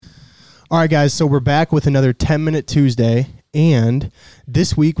All right, guys, so we're back with another 10-Minute Tuesday, and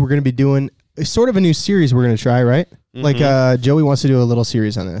this week we're going to be doing sort of a new series we're going to try, right? Mm-hmm. Like Joey wants to do a little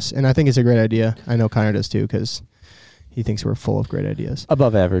series on this, and I think it's a great idea. I know Connor does too, because he thinks we're full of great ideas.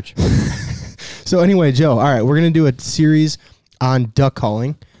 Above average. So anyway, Joe, all right, we're going to do a series on duck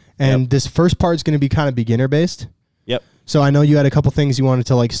calling, and this first part is going to be kind of beginner-based. Yep. So I know you had a couple things you wanted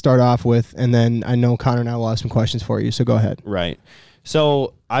to like start off with, and then I know Connor and I will have some questions for you, so go ahead. Right.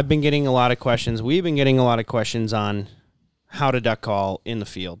 So I've been getting a lot of questions. We've been getting a lot of questions on how to duck call in the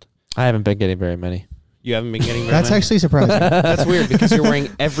field. I haven't been getting very many. You haven't been getting very That's many? actually surprising. That's weird because you're wearing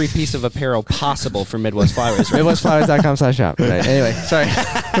every piece of apparel possible for Midwest Flyways. Right? MidwestFlyways.com/shop. Right. Anyway, sorry.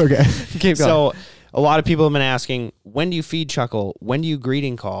 Okay. Keep going. So a lot of people have been asking, when do you feed chuckle? When do you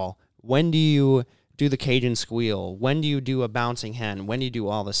greeting call? When do you do the Cajun squeal? When do you do a bouncing hen? When do you do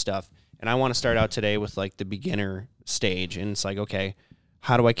all this stuff? And I want to start out today with like the beginner stage. And it's like, okay,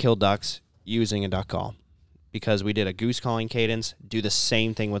 how do I kill ducks using a duck call? Because we did a goose calling cadence, do the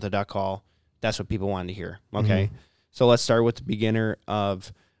same thing with a duck call. That's what people wanted to hear. Okay. Mm-hmm. So let's start with the beginner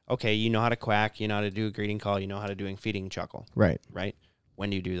of, okay, you know how to quack, you know how to do a greeting call, you know how to do a feeding chuckle, Right. right?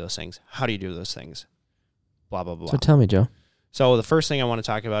 When do you do those things? How do you do those things? Blah, blah, blah. So tell me, Joe. So the first thing I want to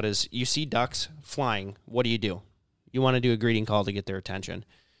talk about is you see ducks flying. What do? You want to do a greeting call to get their attention.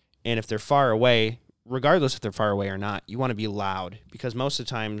 And if they're far away, regardless if they're far away or not, you want to be loud because most of the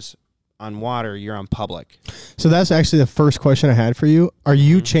times on water, you're on public. So that's actually the first question I had for you. Are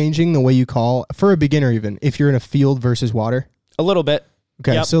you changing the way you call for a beginner even if you're in a field versus water? A little bit.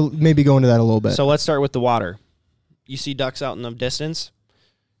 Okay, Yep. so maybe go into that a little bit. So let's start with the water. You see ducks out in the distance,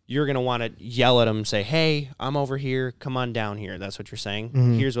 you're going to want to yell at them, say, hey, I'm over here. Come on down here. That's what you're saying.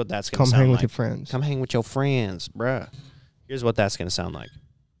 Mhm. Here's what that's going to Come sound hang like. with your friends. Come hang with your friends, bruh. Here's what that's going to sound like.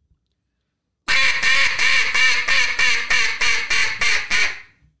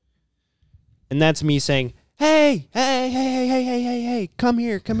 And that's me saying, hey, come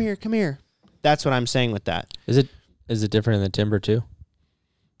here. That's what I'm saying with that. Is it different in the timber too?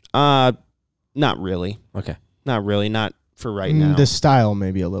 Not really. Okay. Not really. Not for right now. The style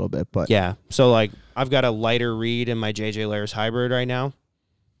maybe a little bit, but Yeah. So, like, I've got a lighter reed in my JJ Lairs hybrid right now.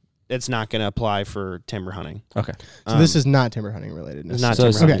 It's not going to apply for timber hunting. Okay. so this is not timber hunting related. It's not So timber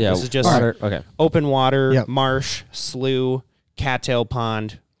it's, hunting. okay. yeah, This is just water. Okay. open water, Yep. marsh, slough, cattail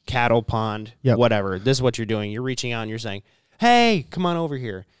pond, cattle pond, Yep. whatever. This is what you're doing. You're reaching out and you're saying, hey, come on over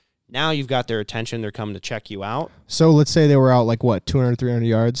here. Now you've got their attention. They're coming to check you out. So let's say they were out like what, 200, 300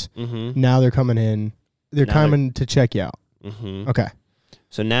 yards. Mm-hmm. Now they're coming in. They're Now they're- coming to check you out. Mm-hmm. Okay.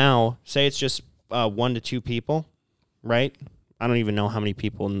 So now, say it's just 1 to 2 people, right? I don't even know how many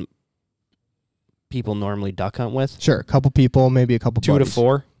people normally duck hunt with. Sure. A couple people, maybe a couple 2 to buddies.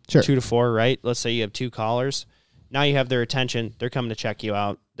 4. Sure. 2 to 4, right? Let's say you have 2 callers. Now you have their attention. They're coming to check you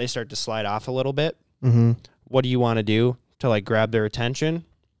out. They start to slide off a little bit. Mm-hmm. What do you want to do to like grab their attention?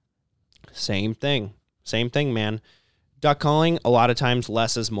 Same thing, man. Duck calling, a lot of times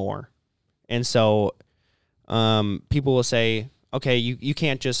less is more. And so people will say, okay, you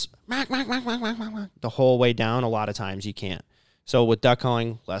can't just the whole way down. A lot of times you can't. So with duck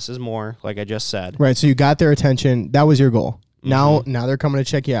calling, less is more, like I just said. Right. So you got their attention. That was your goal. Mhm. Now they're coming to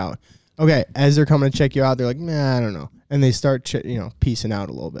check you out. Okay. As they're coming to check you out, they're like, I don't know. And they start, piecing out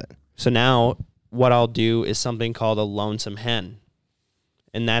a little bit. So now what I'll do is something called a lonesome hen.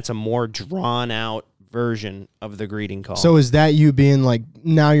 And that's a more drawn out version of the greeting call. So is that you being like,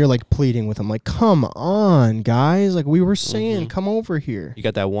 now you're like pleading with them, like, come on, guys. Like we were saying, come over here. you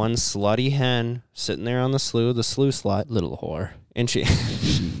got that one slutty hen sitting there on the slough slut, Little whore. and she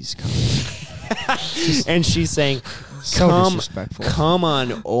Jeez, and she's saying, so Come- disrespectful. come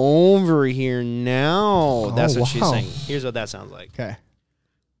on over here now. That's what she's wow. saying. Here's what that sounds like. Okay.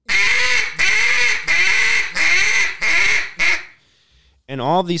 And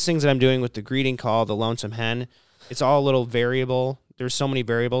all of these things that I'm doing with the greeting call, the lonesome hen, it's all a little variable. There's so many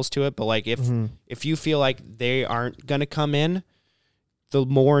variables to it, but like if you feel like they aren't going to come in, the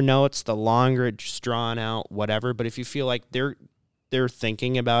more notes, the longer it's drawn out, whatever. But if you feel like they're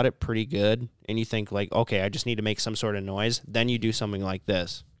thinking about it pretty good and you think like, okay, I just need to make some sort of noise, then you do something like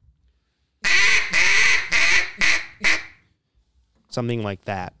this. Something like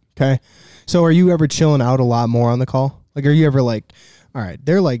that. Okay. So are you ever chilling out a lot more on the call? Like, are you ever like, all right,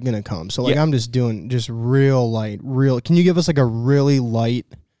 they're like going to come. So like, Yeah. I'm just doing just real light, can you give us like a really light,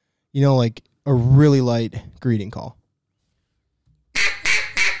 like a really light greeting call?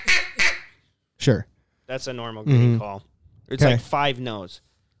 Sure. That's a normal greeting Mhm. call. It's Okay. like 5 no's.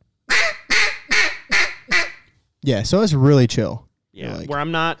 Yeah. So it's really chill. Yeah, Like, where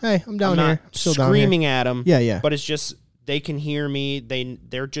I'm not Hey, I'm down I'm here. not I'm still down here. screaming at them. Yeah. Yeah. But it's just they can hear me.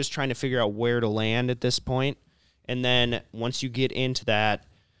 They're just trying to figure out where to land at this point. And then once you get into that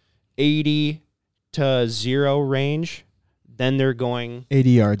 80 to 0 range, then they're going 80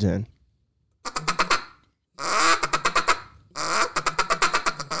 yards in.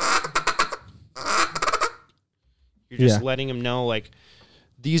 You're just letting them know, like,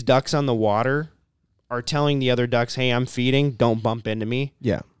 these ducks on the water are telling the other ducks, hey, I'm feeding, don't bump into me.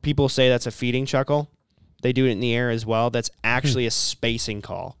 Yeah. People say that's a feeding chuckle. They do it in the air as well. That's actually a spacing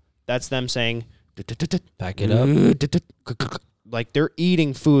call. That's them saying, Back it up. like they're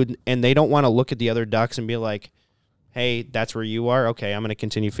eating food and they don't want to look at the other ducks and be like, hey, that's where you are. Okay, I'm going to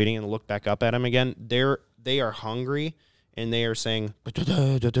continue feeding and look back up at them again. They are hungry and they are saying,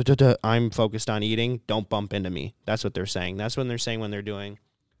 I'm focused on eating. Don't bump into me. That's what they're saying. That's what they're saying when they're doing.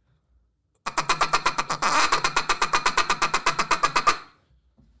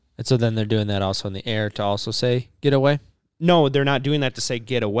 And so then they're doing that also in the air to also say, get away? No, they're not doing that to say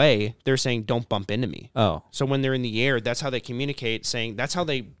get away. They're saying don't bump into me. Oh. So when they're in the air, that's how they communicate, saying that's how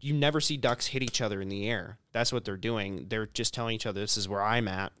you never see ducks hit each other in the air. That's what they're doing. They're just telling each other, this is where I'm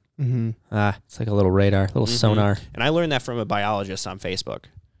at. Mm-hmm. It's like a little radar, little sonar. And I learned that from a biologist on Facebook.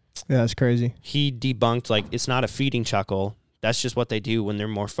 Yeah, that's crazy. He debunked, like, it's not a feeding chuckle. That's just what they do when they're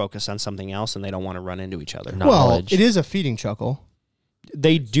more focused on something else and they don't want to run into each other. Well, it is a feeding chuckle.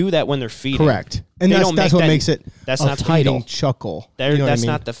 They do that when they're feeding. Correct. And They that's, don't that's make what that- makes it That's a not the feeding title. chuckle. That's You know what I mean?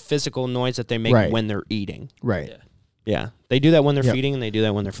 not the physical noise that they make Right. when they're eating. Right. Yeah. Yeah. They do that when they're Yep. feeding and they do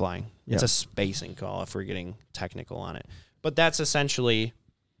that when they're flying. It's Yep. a spacing call if we're getting technical on it. But that's essentially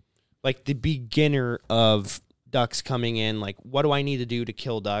like the beginner of ducks coming in. Like, what do I need to do to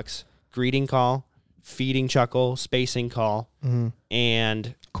kill ducks? Greeting call, feeding chuckle, spacing call,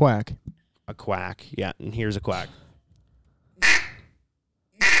 and Quack. a quack. Yeah, and here's a quack.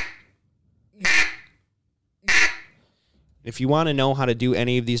 If you want to know how to do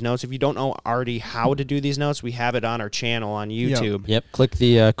any of these notes, if you don't know already how to do these notes, we have it on our channel on YouTube. Yep. Click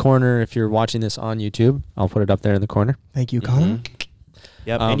the corner if you're watching this on YouTube. I'll put it up there in the corner. Thank you, Connor.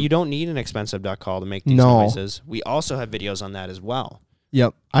 Yep, and you don't need an expensive duck call to make these No. noises. We also have videos on that as well.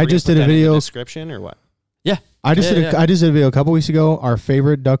 Yep. We're I gonna just put did a that in the video. description or what? Yeah. I just Yeah, I just did a video a couple weeks ago. Our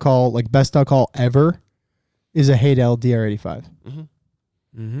favorite duck call, like best duck call ever, is a Haydel DR85.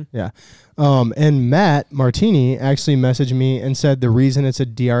 Mm-hmm. Yeah. And Matt Martini actually messaged me and said the reason it's a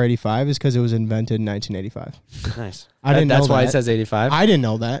DR85 is because it was invented in 1985. Nice. I didn't know That's why that. it says 85. I didn't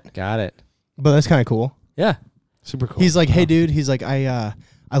know that, Got it. but that's kind of cool. Yeah. Super cool. He's like, hey, dude. He's like, I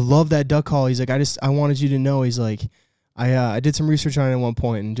love that duck call. He's like, I wanted you to know. He's like, I did some research on it at one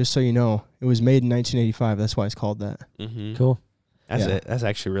point, and just so you know, it was made in 1985. That's why it's called that. Mm-hmm. Cool. That's Yeah. it. That's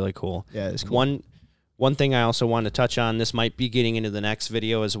actually really cool. Yeah, it's cool. One thing I also want to touch on, this might be getting into the next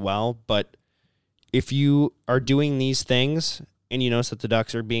video as well, but if you are doing these things and you notice that the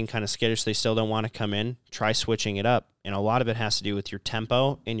ducks are being kind of skittish, they still don't want to come in, try switching it up. And a lot of it has to do with your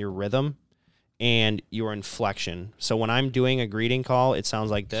tempo and your rhythm and your inflection. So when I'm doing a greeting call, it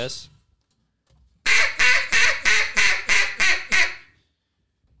sounds like this.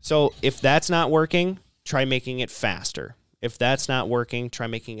 So if that's not working, try making it faster. If that's not working, try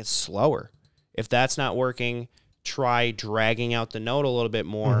making it slower. If that's not working, try dragging out the note a little bit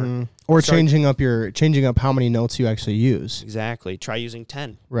more. Or Start- changing up how many notes you actually use. Exactly. Try using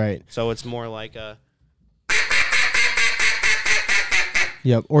 10. Right. So it's more like a...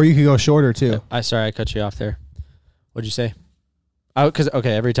 Yep. Or you could go shorter too. Sorry, I cut you off there. What'd you say? Because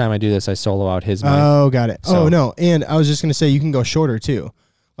every time I do this, I solo out his mic. Oh, got it. So- Oh no, and I was just gonna say you can go shorter too.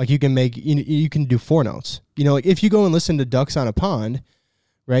 Like you can make you can do 4 notes. You know, like if you go and listen to Ducks on a Pond,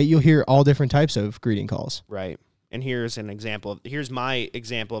 right, you'll hear all different types of greeting calls. Right. And here's an example. Here's my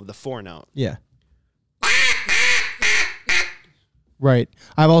example of the 4 note. Yeah. Right.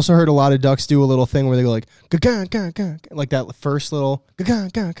 I've also heard a lot of ducks do a little thing where they go like ga ga ga, like that first little ga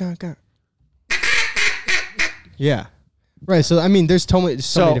ga ga ga. Yeah. Right. So I mean, there's so many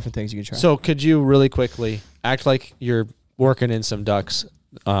different things you can try. So could you really quickly act like you're working in some ducks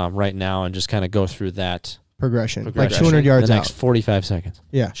right now and just kind of go through that progression, like progression 200 yards the next out. 45 seconds?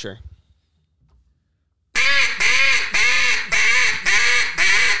 Yeah. Sure.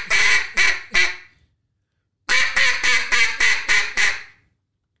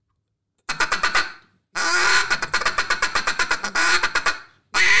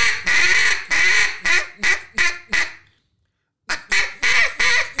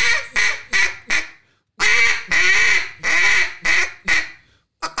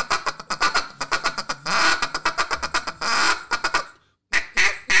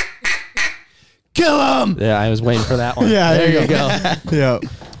 Kill him! Yeah, I was waiting for that one. Yeah, there you go. go. Yeah.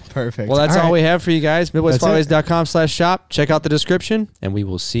 Perfect. Well, that's all right. we have for you guys. That's it. MidwestFlyways.com/shop. Check out the description, and we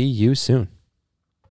will see you soon.